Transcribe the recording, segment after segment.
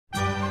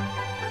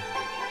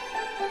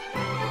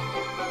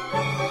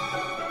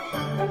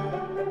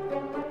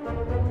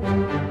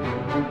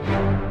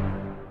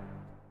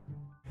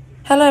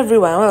Hello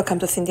everyone, welcome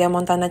to Cynthia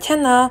Montana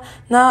channel.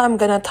 Now I'm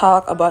gonna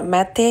talk about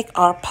Matic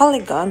or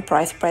Polygon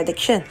price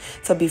prediction.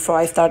 So before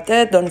I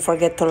started, don't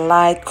forget to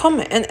like,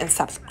 comment, and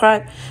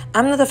subscribe.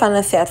 I'm not a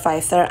financial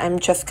advisor, I'm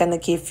just gonna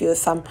give you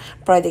some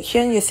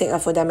prediction using a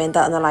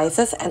fundamental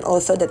analysis and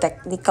also the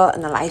technical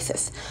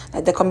analysis,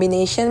 like the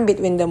combination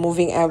between the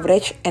moving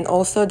average and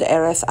also the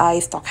RSI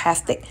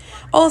stochastic.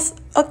 Also,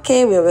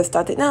 okay, we will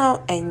start it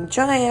now.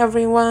 Enjoy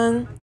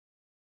everyone.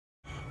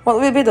 What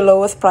will be the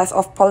lowest price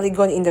of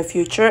Polygon in the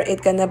future?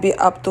 It's gonna be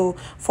up to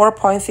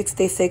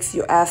 4.66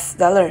 US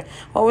dollar.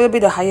 What will be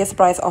the highest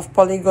price of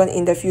Polygon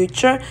in the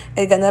future?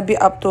 It's gonna be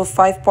up to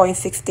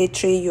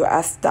 5.63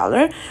 US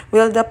dollar.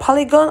 Will the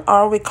Polygon,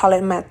 or we call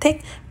it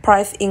Matic,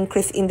 price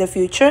increase in the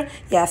future?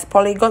 Yes,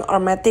 Polygon or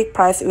Matic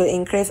price will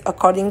increase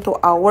according to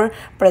our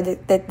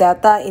predicted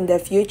data in the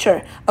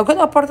future. A good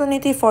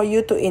opportunity for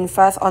you to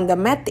invest on the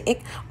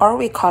Matic, or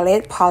we call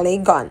it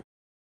Polygon.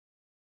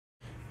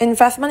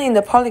 Investment in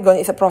the Polygon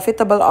is a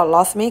profitable or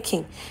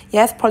loss-making.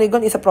 Yes,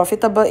 Polygon is a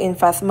profitable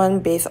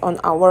investment based on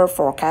our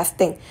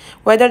forecasting.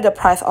 Whether the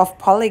price of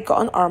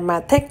Polygon or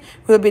Matic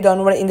will be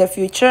downward in the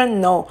future?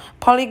 No.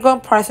 Polygon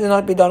price will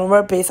not be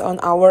downward based on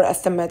our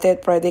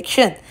estimated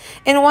prediction.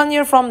 In 1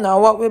 year from now,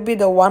 what will be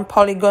the one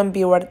Polygon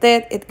be worth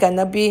it? It's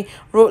gonna be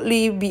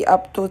roughly be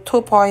up to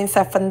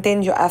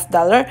 2.17 US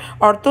dollar,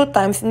 or 2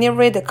 times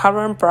nearly the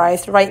current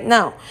price right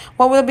now.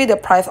 What will be the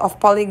price of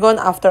Polygon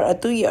after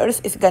 2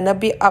 years? It's gonna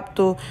be up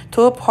to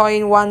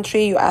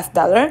 2.13 US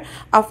dollar.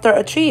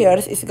 After 3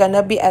 years, it's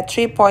gonna be at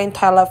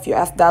 3.12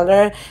 US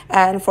dollar,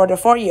 and for the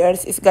 4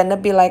 years, it's gonna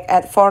be like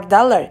at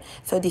 $4.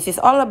 So this is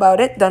all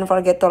about it. Don't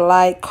forget to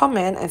like,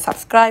 comment, and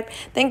subscribe.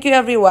 Thank you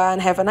everyone.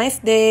 Have a nice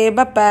day.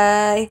 Bye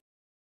bye.